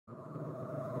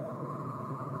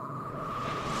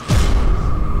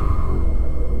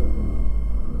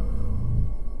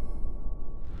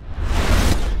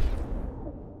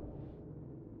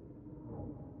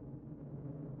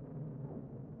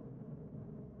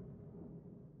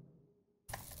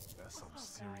That's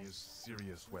some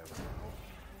serious weapon.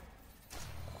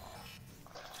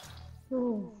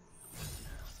 Ooh.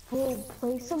 We'll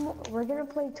play some. We're gonna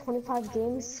play 25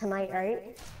 games tonight,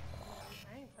 right?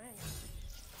 I ain't playing.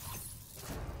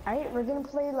 Alright, we're gonna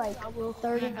play like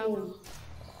 30 games.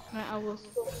 I will.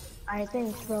 Alright,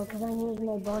 thanks, bro, because I need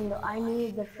my bundle. I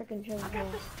need the freaking treasure. I got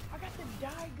the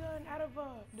dye gun out of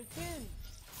the tin.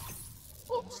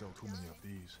 Don't sell too many of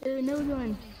these. There's no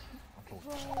gun. I'm close.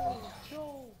 Bro,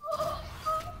 yo. I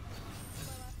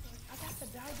got the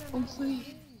dye gun I'm out of the asleep.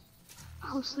 tin.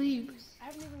 I'll sleep. I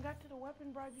haven't even got to the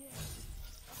weapon bribe yet.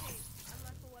 Okay,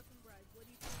 unlock the weapon bribe. What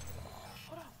do you think?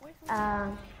 Hold on, wait for me.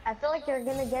 I feel like you're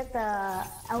gonna get the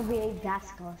LVA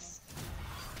Bascos.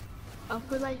 I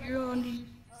feel like you're on the.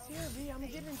 CRV, I'm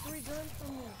getting 3 guns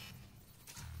from you.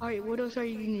 Alright, what else are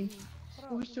you getting?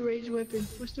 What's the range weapon?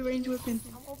 What's the range weapon?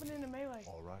 I'm opening the melee.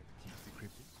 Alright, keep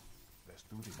decrypted. Let's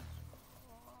do this.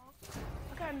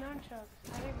 I got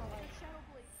nunchucks. I hate my life.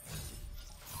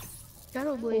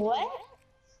 Shadow Blade. What?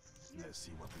 Let's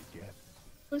see what we get.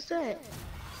 What's that?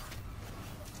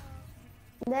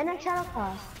 Then a Shadow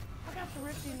Claw. I got the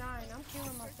Rifty 9. I'm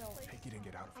killing myself. Take it and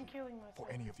get out of I'm here. killing myself. For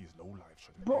any of these low life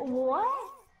should But what?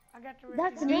 I got the Rifty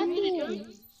That's 9.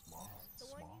 nothing. Small.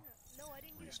 No, I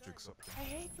didn't get a Restrict gun. supply. I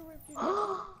hate the Rifty 9.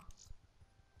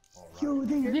 Alright. Yo,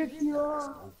 they ripped you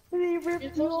off. They ripped You're you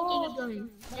supposed to off. get it done.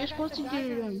 You're supposed to get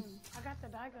it done. I got the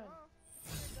dye gun.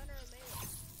 Either a gun or a melee.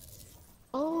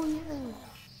 Oh yeah.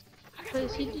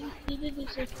 Cause he did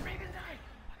this. Raven's eye.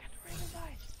 I got the Raven's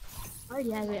eye. I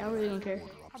already have it. I really don't care.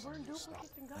 I burned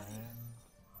duplicates and got it. And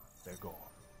they're gone.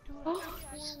 Dude, I Oh. got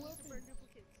 4 weapons.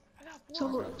 I got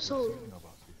 4. Thinking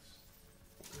about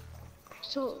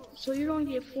this. So you're gonna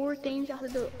get 4 things out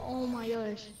of the. Oh my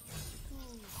gosh.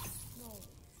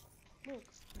 No. Look.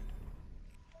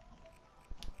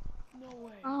 No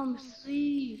way. I'm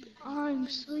asleep. I'm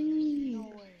asleep. No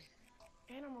way.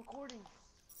 And I'm recording.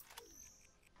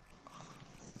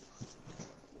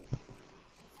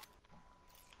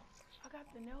 I got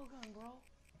the nail gun, bro.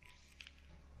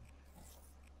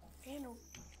 And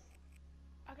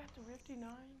I got the Rifty 9.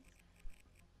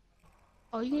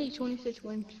 Oh, you need 26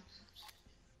 wins.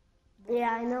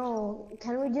 Yeah, I know.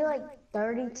 Can we do like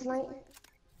 30 tonight?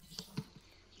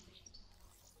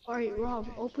 Alright, Rob,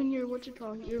 open your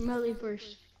your melee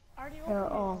first. Already opened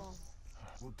it. Oh.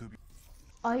 We'll do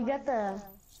Oh, you got the.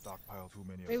 stockpile too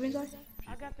many of Raven's these.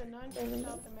 Eye? I got the nunchucks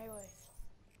out the melee.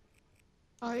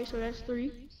 Alright, so that's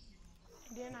 3.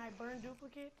 And then I burned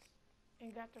duplicates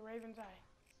and got the Raven's eye.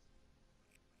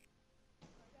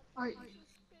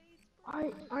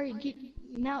 Alright, get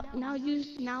now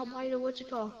buy the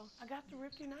I got the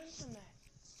Rifty 9 from that.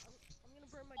 I'm gonna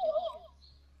burn my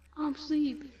duplicates. I'm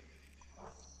asleep.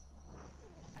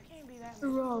 I can't be that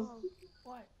Rob,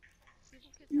 What?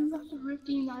 Duplicates you have got the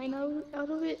Rifty 9 out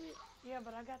of it? Yeah,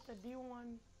 but I got the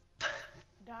D1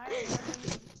 dye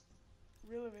 11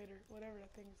 relevator, whatever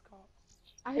that thing is called.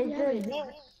 I already have It's it.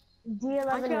 a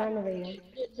D11 renovator.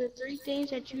 The 3 things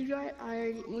that you got,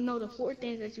 the 4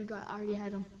 things that you got, I already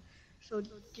had them. So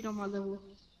get on my level,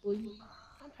 will you?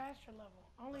 I'm past your level.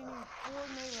 I only need 4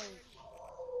 melees.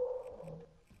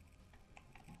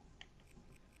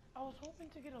 I was hoping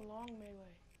to get a long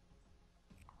melee.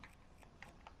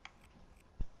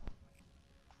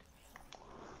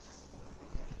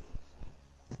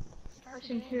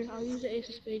 Carson, here, I'll use the Ace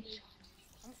of Spades.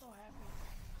 I'm so happy.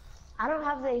 I don't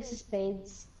have the Ace of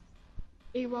Spades.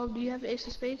 Hey Rob, do you have the Ace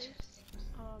of Spades?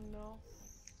 No.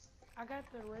 I got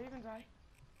the Raven's eye.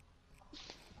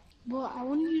 Well, I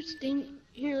want to use thing.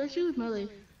 Here, let's use melee.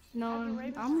 No, Have the I'm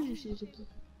Raven's gonna Eye? just use it.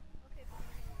 Okay,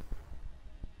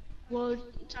 Well,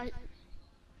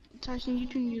 Tyson, you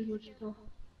can use what you call.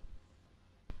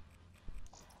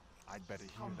 I'd better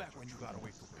hear that when you got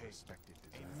away to pay. Expected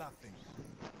ain't nothing.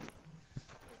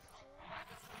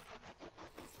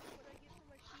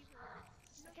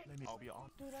 Let me. I'll be on.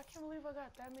 Dude, I can't believe I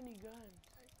got that many guns.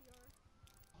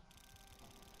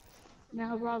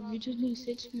 Now, Rob, you just need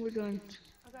 6 more guns.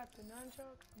 I got the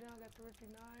nunchucks, then I got the Rifty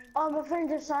 9, Oh, my friend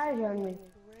decided on me.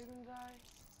 the Raven's eye.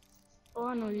 Oh,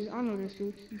 I know you. I know this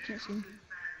dude. You can't see me.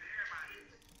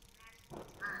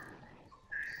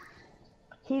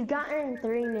 He's gotten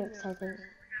 3 nicks, I think.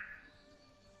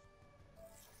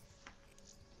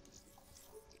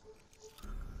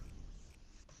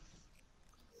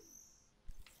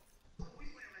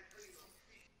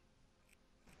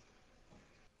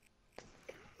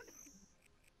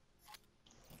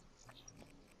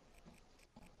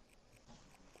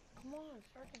 Come on,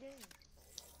 start the game.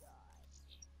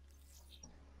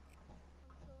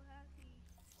 I'm so happy.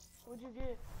 What'd you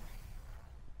get?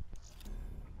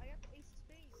 I got the Ace of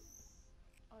Spades.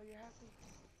 Oh, you're happy?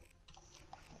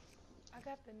 I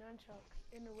got the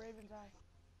nunchucks in the Raven's Eye.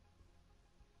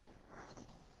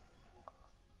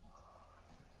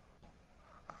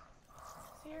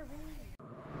 Sierra, really?